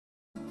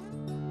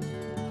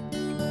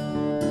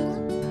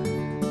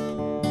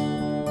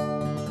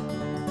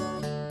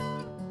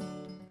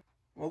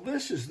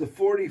This is the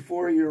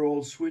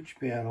 44-year-old switch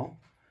panel.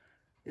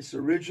 It's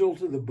original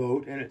to the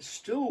boat and it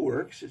still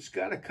works. It's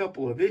got a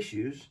couple of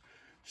issues,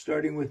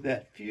 starting with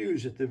that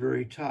fuse at the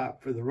very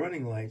top for the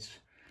running lights.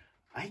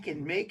 I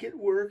can make it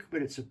work,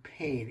 but it's a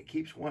pain. It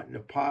keeps wanting to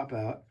pop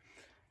out.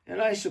 And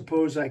I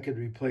suppose I could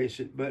replace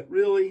it, but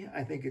really,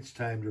 I think it's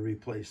time to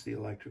replace the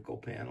electrical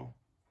panel.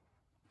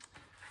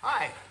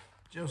 Hi,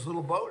 Jim's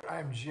Little Boat.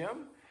 I'm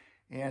Jim,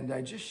 and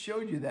I just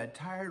showed you that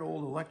tired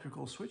old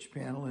electrical switch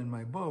panel in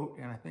my boat,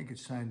 and I think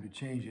it's time to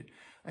change it.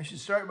 I should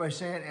start by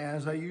saying,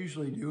 as I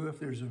usually do, if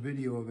there's a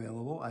video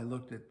available, I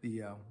looked at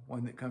the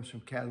one that comes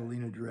from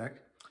Catalina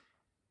Direct,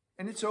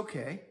 and it's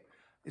okay.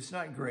 It's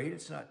not great,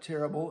 it's not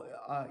terrible.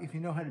 If you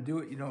know how to do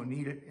it, you don't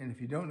need it, and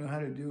if you don't know how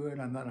to do it,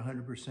 I'm not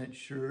 100%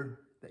 sure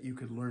that you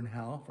could learn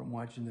how from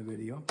watching the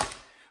video.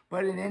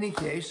 But in any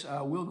case,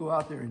 we'll go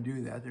out there and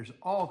do that. There's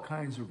all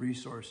kinds of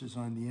resources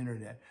on the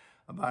internet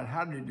about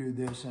how to do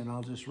this, and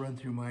I'll just run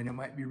through mine. It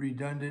might be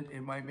redundant.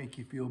 It might make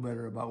you feel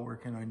better about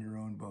working on your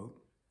own boat.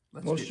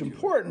 Most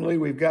importantly,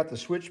 we've got the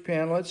switch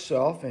panel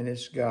itself, and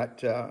it's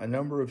got a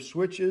number of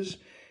switches,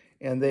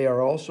 and they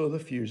are also the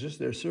fuses.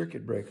 They're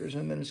circuit breakers,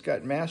 and then it's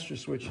got master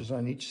switches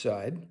on each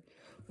side.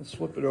 Let's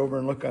flip it over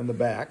and look on the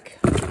back.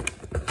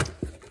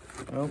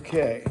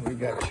 Okay, we've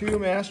got two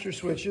master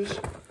switches.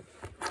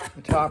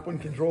 The top one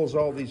controls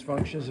all these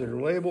functions that are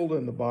labeled,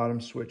 and the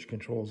bottom switch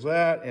controls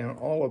that, and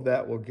all of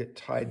that will get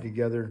tied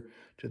together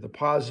to the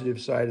positive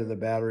side of the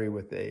battery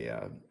with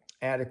a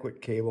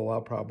adequate cable.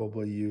 I'll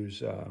probably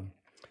use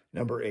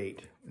number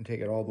 8 and take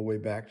it all the way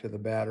back to the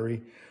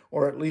battery,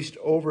 or at least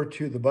over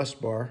to the bus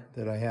bar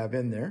that I have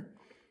in there.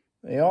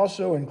 They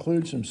also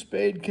include some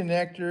spade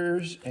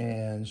connectors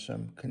and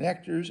some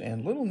connectors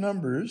and little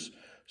numbers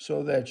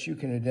so that you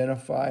can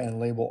identify and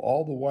label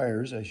all the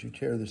wires as you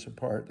tear this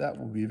apart. That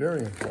will be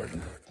very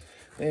important.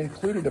 They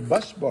included a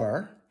bus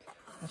bar.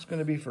 That's going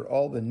to be for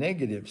all the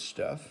negative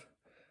stuff,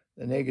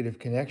 the negative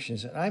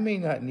connections. And I may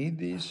not need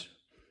these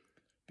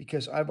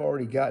because I've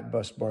already got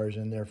bus bars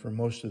in there for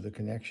most of the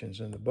connections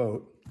in the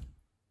boat.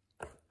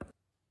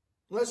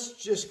 Let's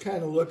just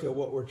kind of look at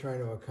what we're trying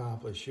to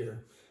accomplish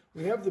here.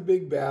 We have the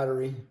big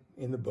battery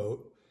in the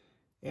boat,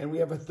 and we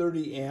have a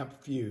 30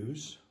 amp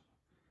fuse.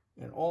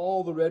 And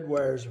all the red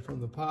wires are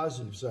from the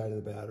positive side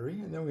of the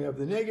battery. And then we have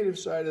the negative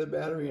side of the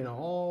battery, and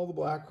all the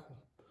black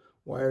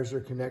wires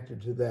are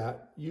connected to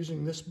that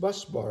using this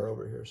bus bar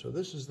over here. So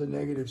this is the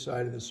negative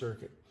side of the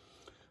circuit.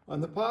 On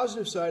the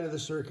positive side of the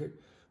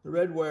circuit, the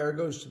red wire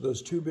goes to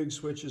those two big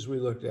switches we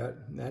looked at,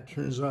 and that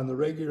turns on the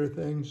regular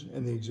things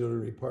and the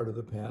auxiliary part of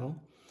the panel.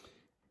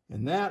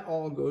 And that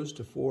all goes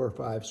to 4 or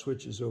 5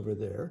 switches over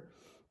there.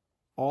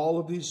 All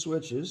of these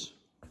switches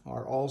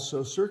are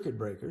also circuit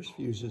breakers,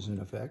 fuses in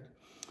effect.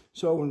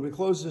 So when we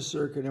close this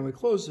circuit and we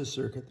close this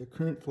circuit, the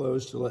current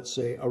flows to, let's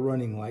say, a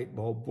running light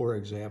bulb, for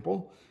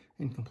example,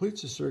 and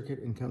completes the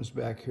circuit and comes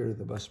back here to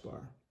the bus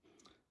bar.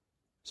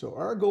 So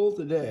our goal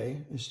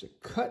today is to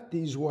cut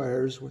these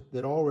wires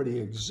that already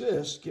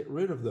exist, get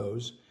rid of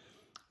those,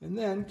 and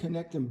then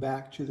connect them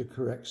back to the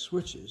correct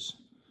switches.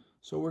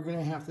 So we're going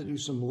to have to do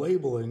some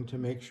labeling to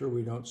make sure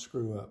we don't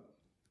screw up.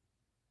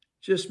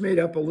 Just made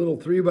up a little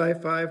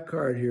 3x5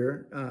 card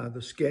here.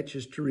 The sketch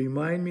is to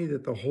remind me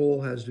that the hole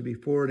has to be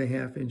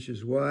 4.5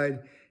 inches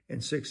wide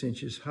and 6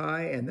 inches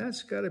high, and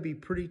that's got to be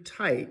pretty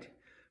tight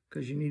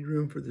because you need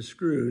room for the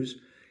screws.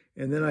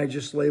 And then I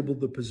just labeled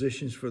the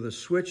positions for the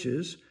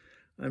switches.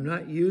 I'm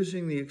not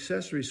using the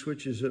accessory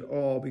switches at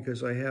all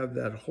because I have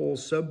that whole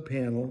sub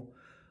panel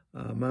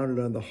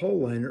mounted on the hull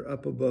liner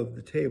up above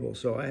the table.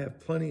 So I have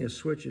plenty of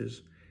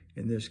switches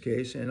in this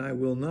case, and I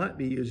will not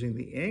be using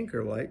the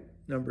anchor light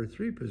number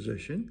 3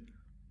 position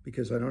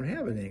because I don't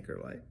have an anchor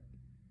light.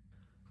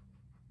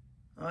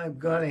 I've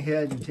gone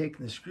ahead and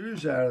taken the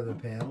screws out of the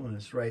panel, and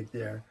it's right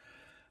there.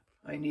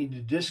 I need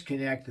to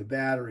disconnect the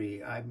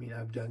battery. I mean,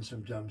 I've done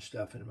some dumb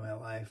stuff in my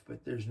life,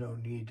 but there's no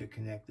need to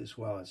connect this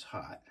while it's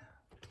hot.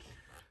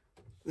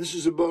 This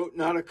is a boat,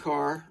 not a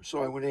car,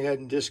 so I went ahead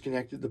and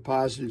disconnected the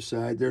positive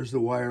side. There's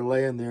the wire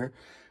laying there.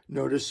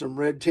 Notice some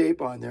red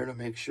tape on there to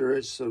make sure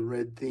it's a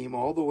red theme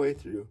all the way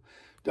through.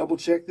 Double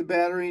check the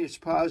battery, it's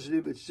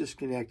positive, it's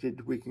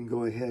disconnected. We can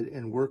go ahead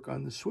and work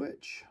on the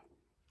switch.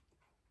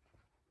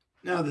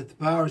 Now that the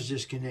power is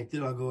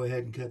disconnected, I'll go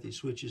ahead and cut these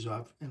switches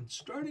off. And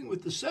starting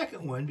with the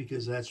second one,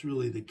 because that's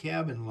really the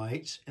cabin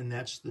lights, and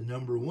that's the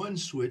number 1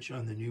 switch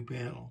on the new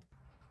panel.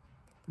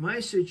 My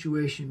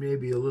situation may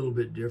be a little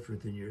bit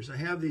different than yours. I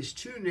have these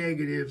 2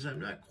 negatives. I'm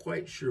not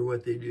quite sure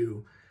what they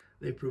do.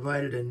 They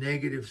provided a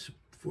negative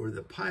for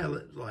the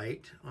pilot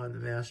light on the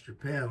master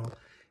panel,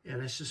 and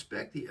I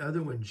suspect the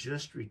other one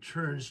just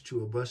returns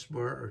to a bus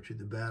bar or to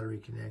the battery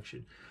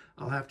connection.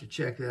 I'll have to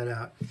check that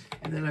out.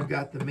 And then I've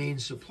got the main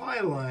supply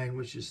line,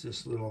 which is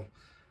this little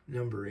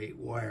number 8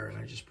 wire, and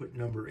I just put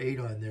number 8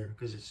 on there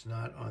because it's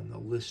not on the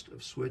list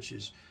of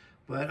switches.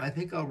 But I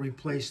think I'll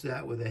replace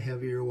that with a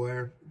heavier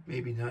wire.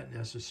 Maybe not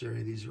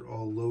necessary. These are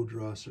all low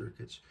draw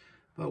circuits,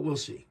 but we'll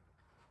see.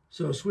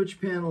 So switch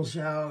panels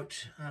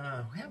out.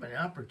 We have an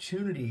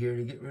opportunity here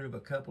to get rid of a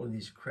couple of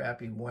these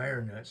crappy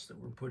wire nuts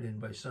that were put in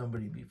by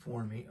somebody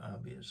before me,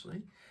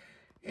 obviously.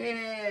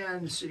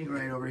 And sitting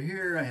right over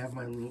here, I have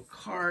my little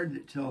card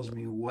that tells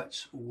me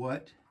what's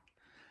what.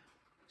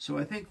 So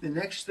I think the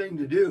next thing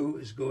to do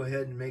is go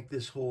ahead and make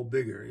this hole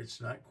bigger.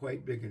 It's not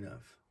quite big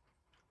enough.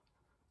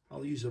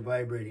 I'll use a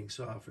vibrating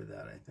saw for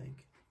that, I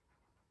think.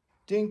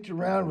 Dinked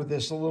around with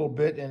this a little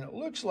bit, and it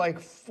looks like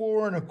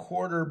 4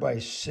 1/4 by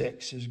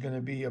 6 is going to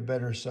be a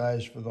better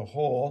size for the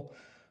hole.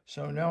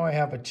 So now I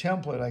have a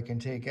template I can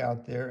take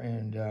out there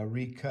and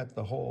recut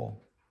the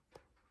hole.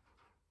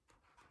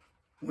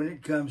 When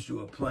it comes to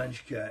a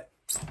plunge cut,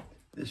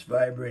 this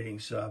vibrating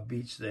saw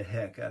beats the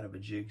heck out of a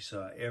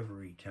jigsaw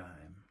every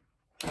time.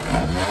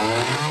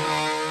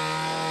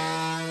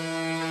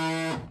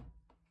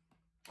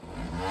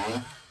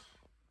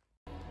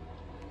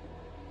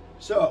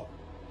 So,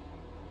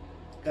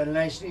 got a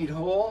nice neat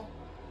hole.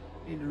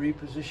 Need to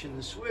reposition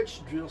the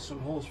switch, drill some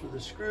holes for the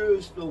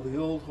screws, fill the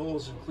old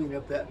holes, and clean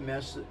up that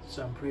mess that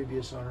some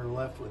previous owner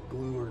left with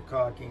glue or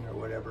caulking or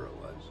whatever it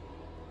was.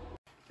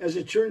 As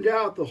it turned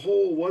out, the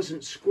hole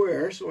wasn't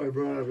square, so I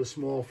brought out a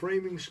small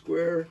framing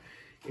square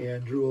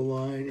and drew a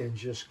line and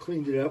just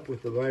cleaned it up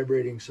with the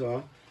vibrating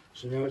saw.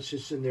 So now it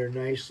sits in there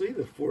nicely.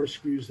 The 4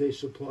 screws they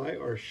supply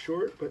are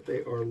short, but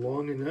they are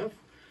long enough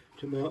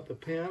to mount the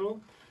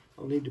panel.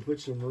 I'll need to put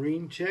some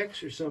marine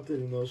checks or something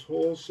in those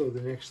holes, so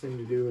the next thing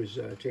to do is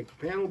take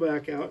the panel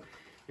back out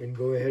and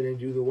go ahead and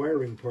do the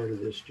wiring part of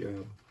this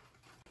job.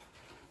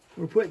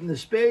 We're putting the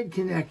spade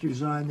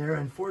connectors on there.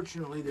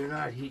 Unfortunately, they're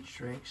not heat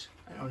shrinks.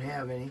 I don't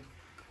have any.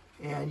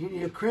 And you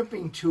need a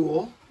crimping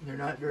tool. They're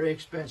not very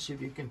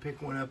expensive. You can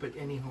pick one up at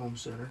any home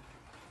center.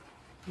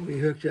 We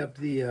hooked up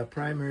the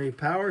primary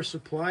power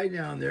supply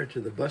down there to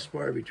the bus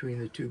bar between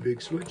the 2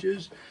 big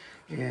switches.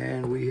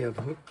 And we have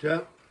hooked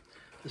up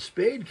the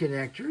spade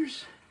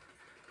connectors.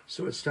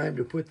 So it's time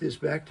to put this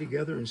back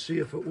together and see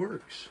if it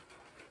works.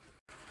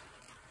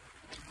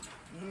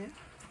 Yeah.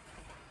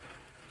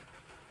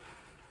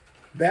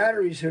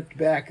 Batteries hooked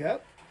back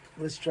up.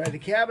 Let's try the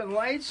cabin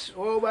lights.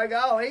 Oh, by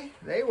golly,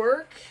 they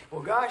work.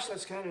 Well, gosh,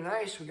 that's kind of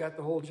nice. We got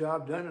the whole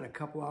job done in a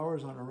couple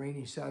hours on a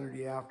rainy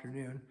Saturday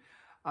afternoon.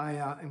 I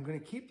am going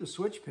to keep the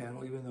switch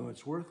panel, even though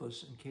it's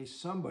worthless, in case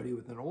somebody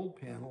with an old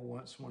panel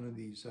wants one of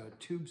these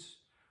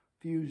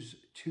fuse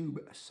tube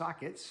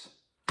sockets.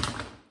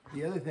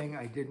 The other thing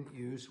I didn't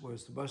use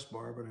was the bus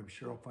bar, but I'm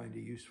sure I'll find a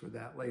use for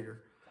that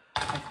later.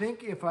 I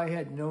think if I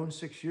had known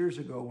 6 years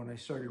ago when I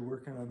started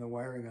working on the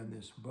wiring on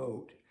this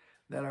boat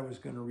that I was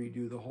going to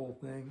redo the whole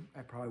thing,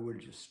 I probably would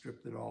have just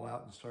stripped it all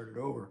out and started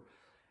over.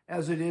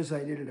 As it is,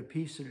 I did it a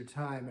piece at a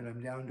time, and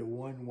I'm down to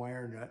 1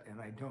 wire nut,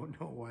 and I don't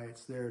know why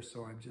it's there,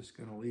 so I'm just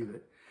going to leave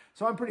it.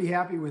 So I'm pretty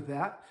happy with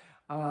that.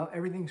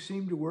 Everything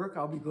seemed to work.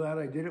 I'll be glad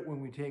I did it when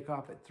we take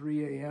off at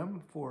 3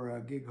 a.m. for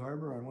Gig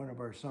Harbor on one of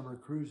our summer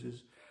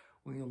cruises.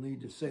 We'll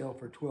need to sail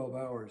for 12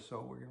 hours,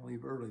 so we're going to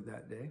leave early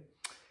that day.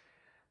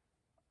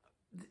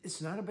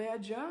 It's not a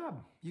bad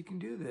job. You can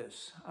do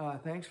this.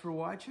 Thanks for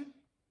watching.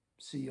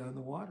 See you on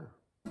the water.